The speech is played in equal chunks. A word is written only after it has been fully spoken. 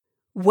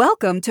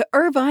Welcome to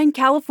Irvine,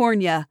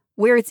 California,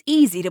 where it's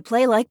easy to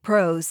play like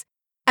pros.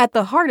 At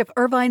the heart of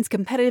Irvine's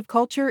competitive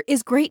culture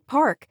is Great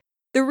Park,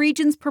 the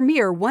region's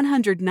premier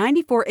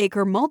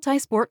 194-acre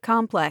multi-sport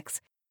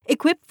complex,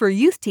 equipped for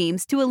youth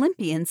teams to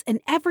Olympians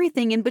and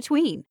everything in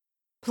between.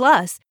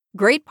 Plus,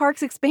 Great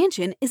Park's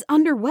expansion is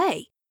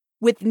underway.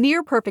 With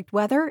near-perfect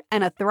weather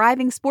and a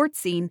thriving sports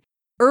scene,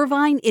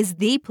 Irvine is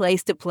the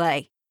place to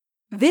play.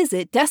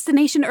 Visit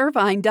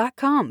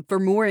DestinationIrvine.com for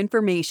more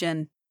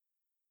information.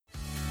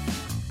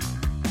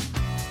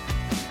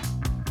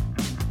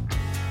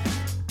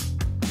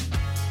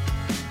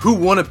 Who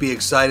wouldn't be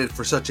excited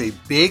for such a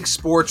big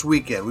sports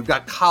weekend? We've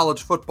got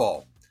college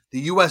football,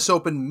 the U.S.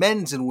 Open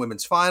men's and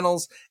women's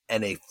finals,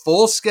 and a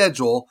full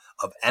schedule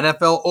of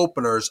NFL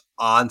openers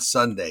on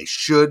Sunday.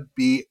 Should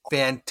be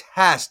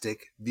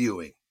fantastic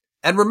viewing.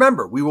 And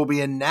remember, we will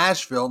be in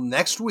Nashville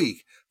next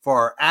week for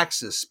our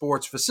Axis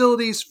Sports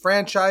Facilities,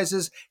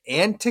 Franchises,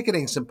 and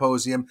Ticketing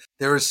Symposium.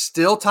 There is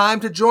still time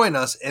to join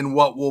us in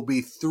what will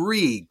be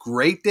 3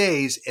 great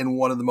days in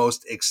one of the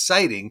most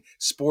exciting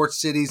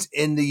sports cities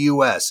in the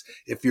U.S.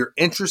 If you're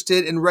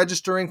interested in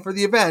registering for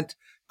the event,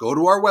 go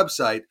to our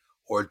website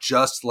or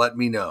just let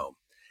me know.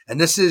 And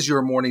this is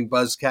your Morning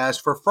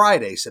Buzzcast for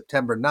Friday,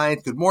 September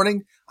 9th. Good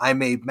morning.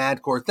 I'm Abe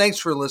Madcourt. Thanks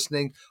for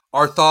listening.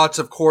 Our thoughts,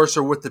 of course,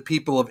 are with the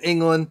people of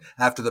England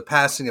after the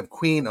passing of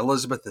Queen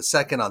Elizabeth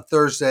II on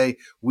Thursday.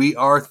 We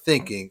are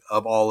thinking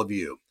of all of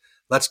you.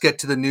 Let's get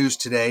to the news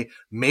today.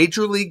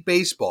 Major League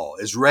Baseball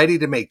is ready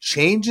to make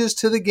changes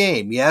to the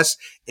game, yes,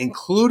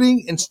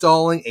 including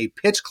installing a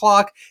pitch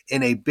clock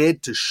in a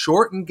bid to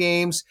shorten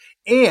games,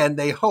 and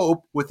they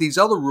hope, with these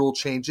other rule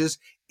changes,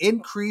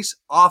 increase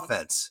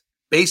offense.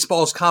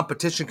 Baseball's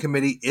competition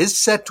committee is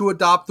set to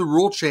adopt the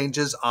rule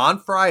changes on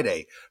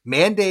Friday,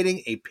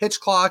 mandating a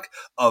pitch clock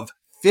of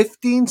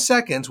 15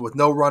 seconds with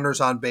no runners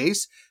on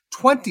base,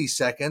 20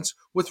 seconds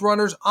with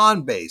runners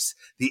on base.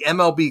 The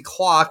MLB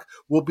clock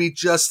will be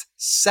just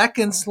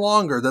seconds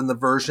longer than the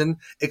version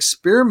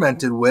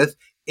experimented with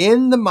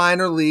in the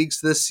minor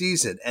leagues this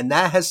season, and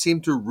that has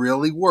seemed to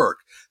really work.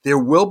 There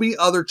will be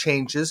other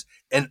changes,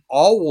 and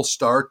all will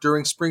start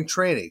during spring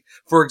training.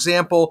 For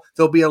example,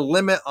 there'll be a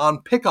limit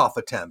on pickoff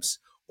attempts,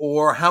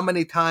 or how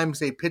many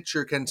times a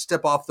pitcher can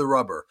step off the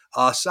rubber.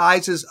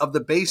 Sizes of the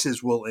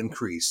bases will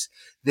increase.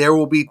 There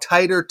will be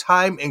tighter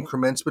time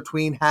increments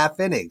between half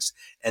innings,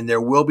 and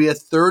there will be a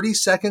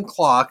 30-second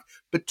clock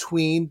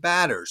between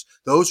batters.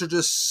 Those are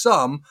just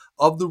some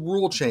of the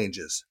rule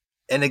changes.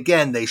 And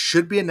again, they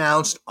should be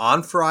announced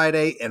on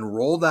Friday and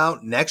rolled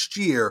out next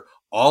year,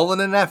 all in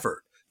an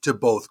effort to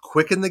both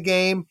quicken the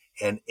game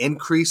and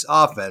increase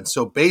offense.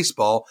 So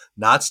baseball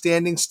not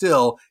standing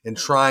still and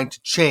trying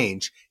to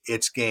change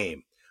its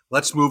game.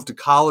 Let's move to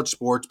college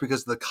sports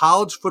because the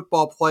College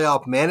Football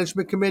Playoff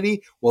Management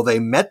Committee, well, they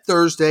met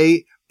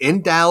Thursday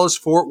in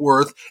Dallas-Fort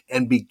Worth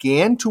and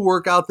began to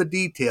work out the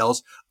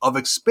details of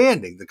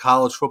expanding the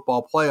college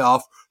football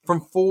playoff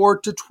from 4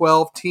 to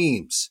 12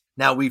 teams.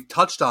 Now, we've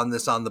touched on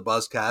this on the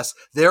Buzzcast.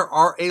 There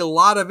are a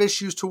lot of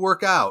issues to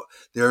work out.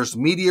 There's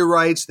media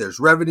rights, there's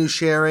revenue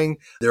sharing,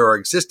 there are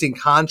existing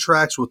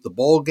contracts with the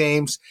bowl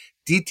games.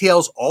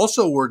 Details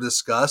also were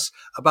discussed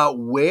about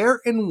where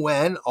and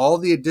when all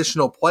the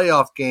additional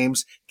playoff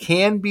games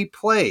can be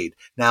played.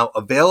 Now,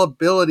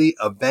 availability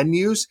of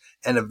venues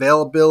and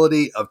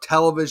availability of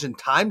television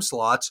time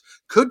slots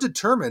could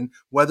determine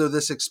whether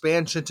this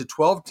expansion to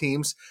 12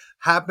 teams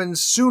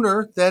happens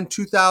sooner than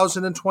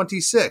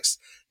 2026.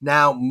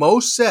 Now,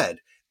 most said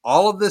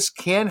all of this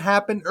can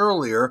happen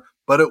earlier,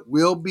 but it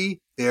will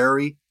be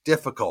very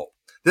difficult.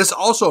 This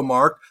also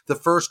marked the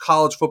first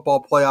College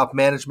Football Playoff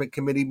Management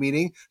Committee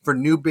meeting for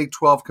new Big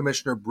 12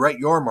 Commissioner Brett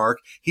Yormark.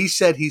 He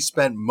said he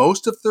spent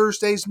most of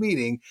Thursday's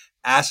meeting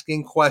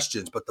asking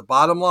questions, but the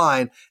bottom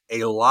line,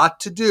 a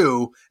lot to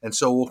do, and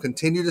so we'll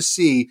continue to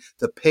see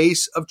the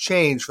pace of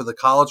change for the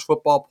College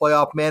Football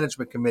Playoff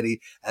Management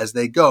Committee as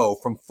they go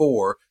from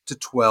 4 to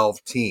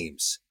 12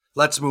 teams.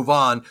 Let's move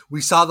on.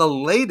 We saw the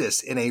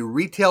latest in a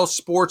retail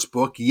sports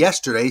book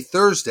yesterday,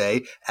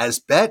 Thursday, as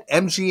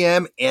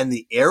BetMGM and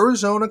the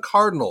Arizona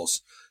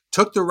Cardinals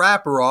took the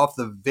wrapper off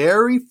the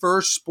very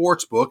first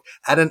sports book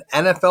at an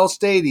NFL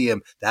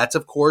stadium. That's,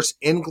 of course,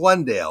 in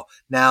Glendale.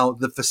 Now,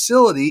 the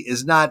facility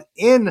is not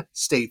in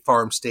State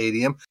Farm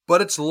Stadium,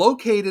 but it's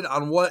located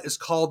on what is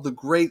called the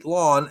Great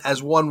Lawn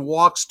as one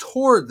walks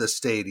toward the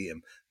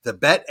stadium. The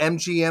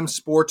BetMGM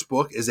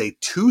Sportsbook is a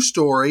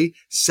 2-story,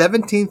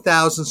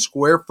 17,000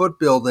 square foot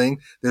building.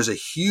 There's a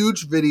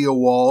huge video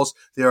walls.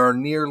 There are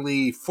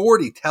nearly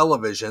 40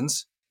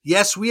 televisions.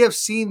 Yes, we have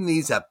seen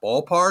these at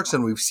ballparks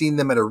and we've seen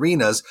them at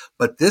arenas,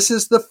 but this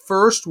is the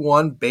first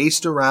one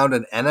based around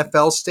an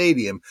NFL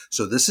stadium.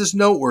 So this is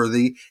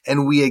noteworthy,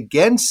 and we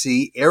again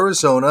see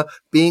Arizona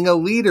being a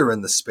leader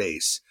in the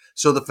space.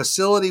 So the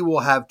facility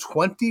will have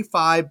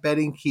 25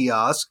 betting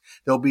kiosks.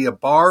 There'll be a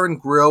bar and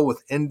grill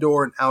with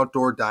indoor and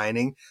outdoor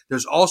dining.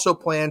 There's also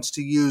plans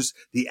to use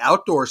the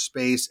outdoor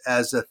space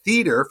as a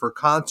theater for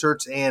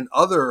concerts and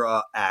other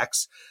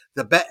acts.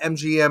 The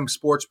BetMGM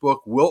Sportsbook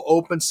will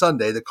open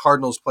Sunday. The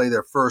Cardinals play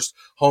their first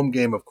home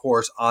game, of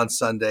course, on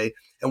Sunday.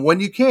 And when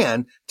you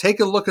can, take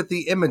a look at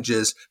the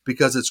images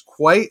because it's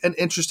quite an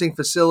interesting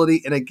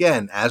facility. And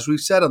again, as we've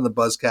said on the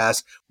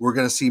Buzzcast, we're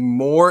going to see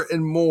more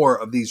and more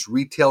of these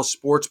retail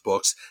sports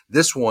books.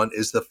 This one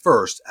is the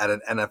first at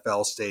an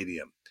NFL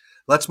stadium.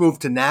 Let's move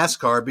to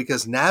NASCAR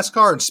because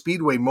NASCAR and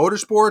Speedway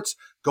Motorsports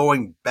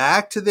going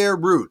back to their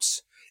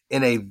roots.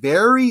 In a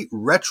very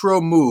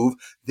retro move,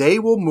 they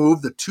will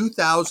move the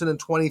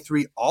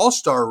 2023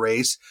 All-Star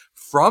Race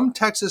from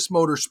Texas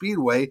Motor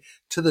Speedway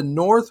to the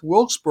North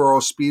Wilkesboro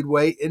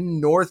Speedway in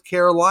North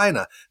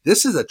Carolina.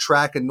 This is a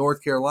track in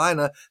North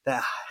Carolina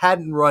that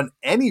hadn't run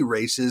any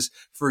races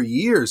for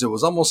years. It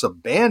was almost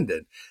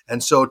abandoned.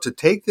 And so to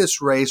take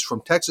this race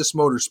from Texas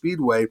Motor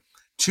Speedway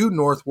to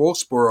North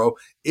Wilkesboro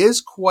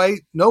is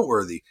quite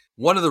noteworthy.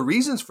 One of the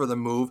reasons for the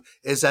move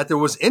is that there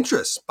was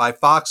interest by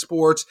Fox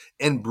Sports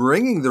in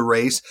bringing the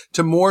race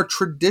to more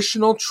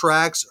traditional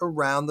tracks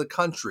around the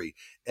country.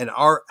 And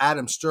our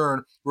Adam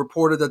Stern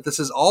reported that this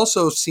is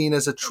also seen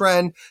as a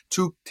trend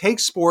to take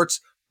sports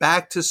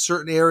back to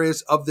certain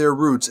areas of their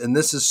roots, and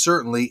this is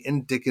certainly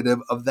indicative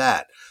of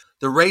that.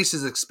 The race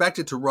is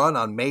expected to run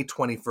on May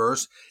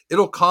 21st.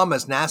 It'll come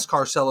as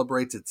NASCAR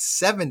celebrates its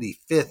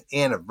 75th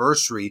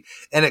anniversary,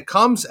 and it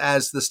comes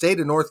as the state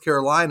of North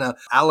Carolina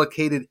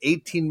allocated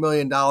 $18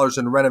 million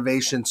in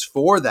renovations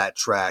for that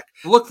track.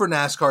 Look for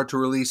NASCAR to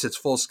release its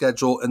full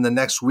schedule in the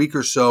next week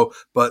or so,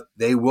 but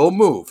they will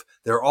move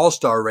their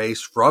All-Star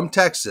race from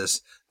Texas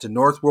to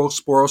North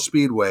Wilkesboro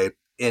Speedway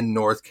in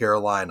North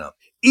Carolina.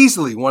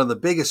 Easily one of the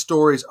biggest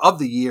stories of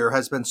the year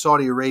has been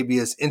Saudi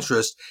Arabia's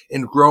interest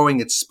in growing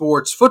its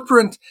sports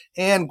footprint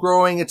and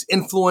growing its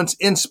influence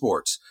in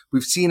sports.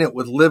 We've seen it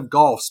with LIV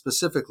Golf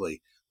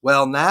specifically.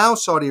 Well, now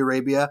Saudi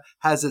Arabia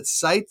has its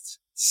sights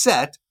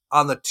set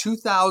on the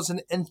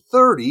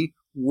 2030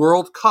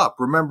 World Cup.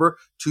 Remember,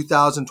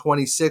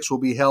 2026 will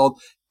be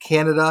held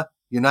Canada,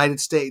 United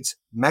States,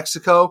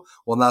 Mexico.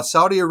 Well, now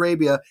Saudi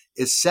Arabia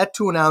is set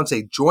to announce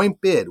a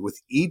joint bid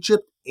with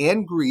Egypt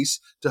and Greece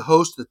to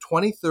host the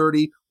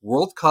 2030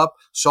 World Cup.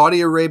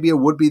 Saudi Arabia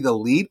would be the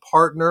lead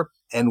partner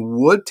and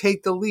would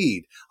take the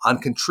lead on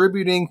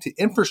contributing to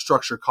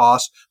infrastructure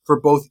costs for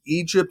both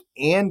Egypt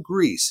and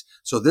Greece.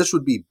 So this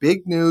would be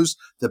big news.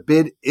 The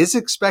bid is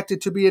expected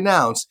to be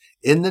announced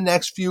in the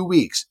next few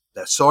weeks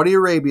that Saudi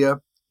Arabia,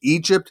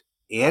 Egypt,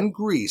 and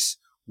Greece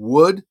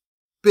would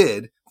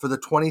bid for the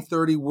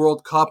 2030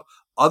 World Cup.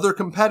 Other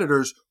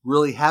competitors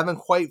really haven't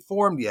quite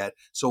formed yet,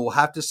 so we'll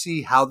have to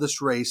see how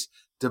this race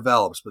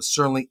develops, but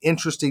certainly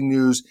interesting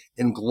news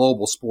in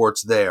global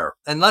sports there.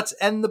 And let's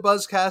end the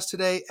Buzzcast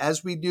today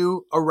as we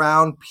do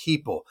around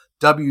people.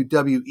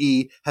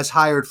 WWE has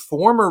hired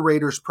former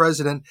Raiders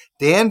president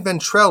Dan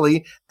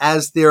Ventrelli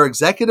as their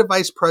executive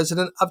vice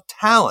president of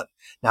talent.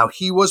 Now,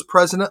 he was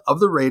president of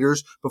the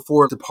Raiders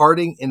before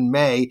departing in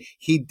May.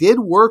 He did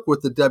work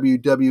with the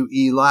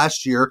WWE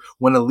last year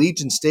when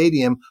Allegiant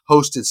Stadium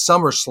hosted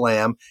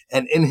SummerSlam,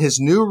 and in his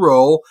new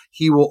role,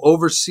 he will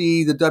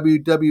oversee the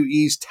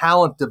WWE's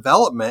talent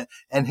development,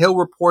 and he'll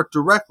report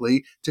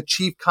directly to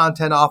Chief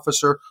Content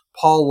Officer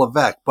Paul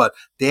Levesque. But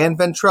Dan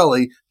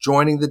Ventrelli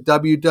joining the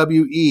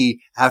WWE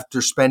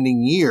after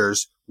spending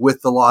years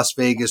with the Las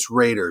Vegas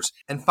Raiders.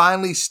 And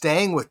finally,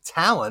 staying with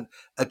talent,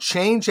 a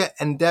change at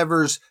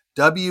Endeavor's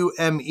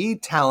WME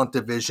talent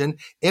division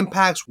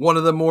impacts one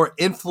of the more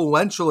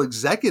influential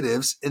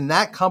executives in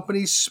that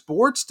company's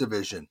sports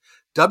division.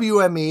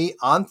 WME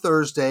on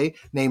Thursday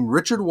named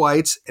Richard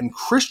Weitz and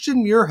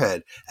Christian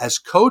Muirhead as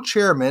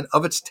co-chairman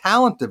of its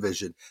talent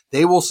division.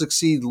 They will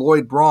succeed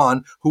Lloyd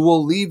Braun, who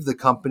will leave the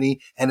company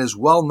and is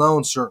well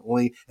known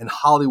certainly in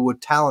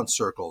Hollywood talent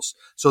circles.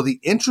 So the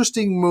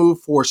interesting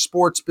move for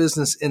sports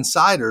business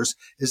insiders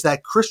is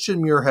that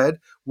Christian Muirhead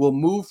will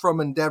move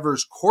from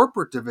Endeavor's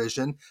corporate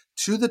division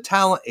to the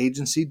talent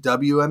agency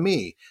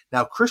WME.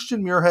 Now,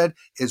 Christian Muirhead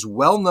is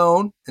well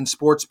known in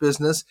sports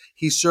business.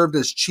 He served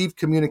as chief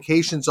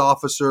communications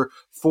officer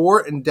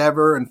for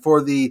Endeavor and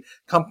for the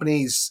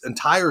company's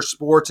entire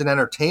sports and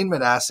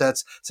entertainment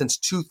assets since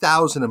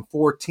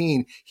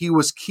 2014. He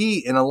was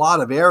key in a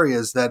lot of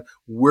areas that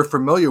we're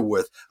familiar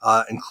with,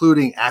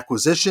 including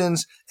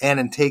acquisitions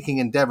and in taking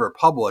Endeavor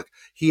public.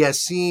 He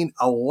has seen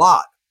a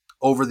lot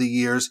over the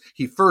years.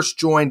 He first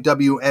joined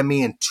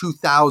WME in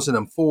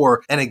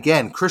 2004. And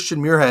again, Christian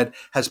Muirhead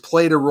has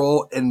played a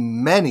role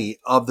in many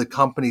of the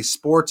company's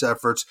sports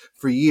efforts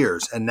for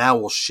years and now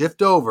will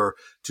shift over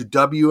to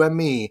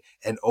WME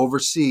and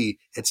oversee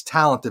its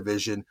talent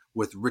division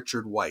with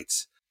Richard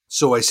Weitz.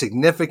 So a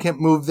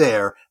significant move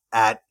there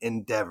at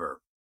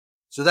Endeavor.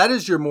 So that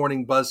is your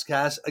morning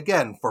Buzzcast.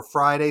 Again, for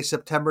Friday,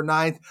 September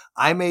 9th,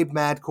 I'm Abe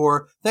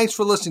Madcore. Thanks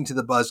for listening to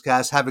the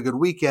Buzzcast. Have a good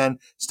weekend.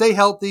 Stay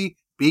healthy.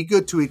 Be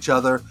good to each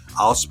other.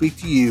 I'll speak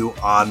to you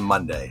on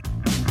Monday.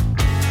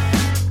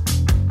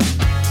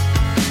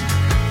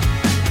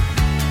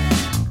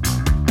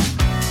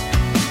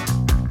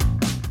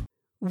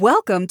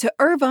 Welcome to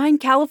Irvine,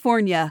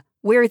 California,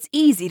 where it's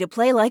easy to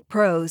play like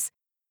pros.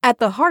 At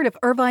the heart of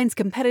Irvine's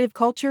competitive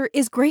culture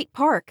is Great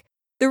Park,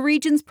 the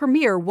region's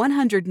premier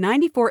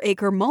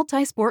 194-acre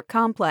multi-sport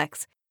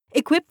complex,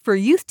 equipped for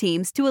youth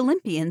teams to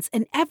Olympians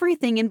and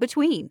everything in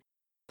between.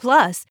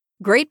 Plus,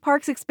 Great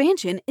Park's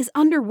expansion is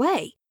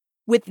underway.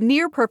 With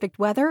near-perfect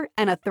weather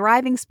and a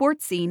thriving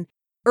sports scene,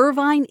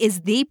 Irvine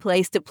is the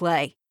place to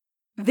play.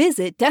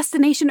 Visit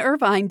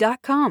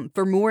DestinationIrvine.com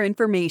for more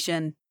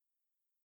information.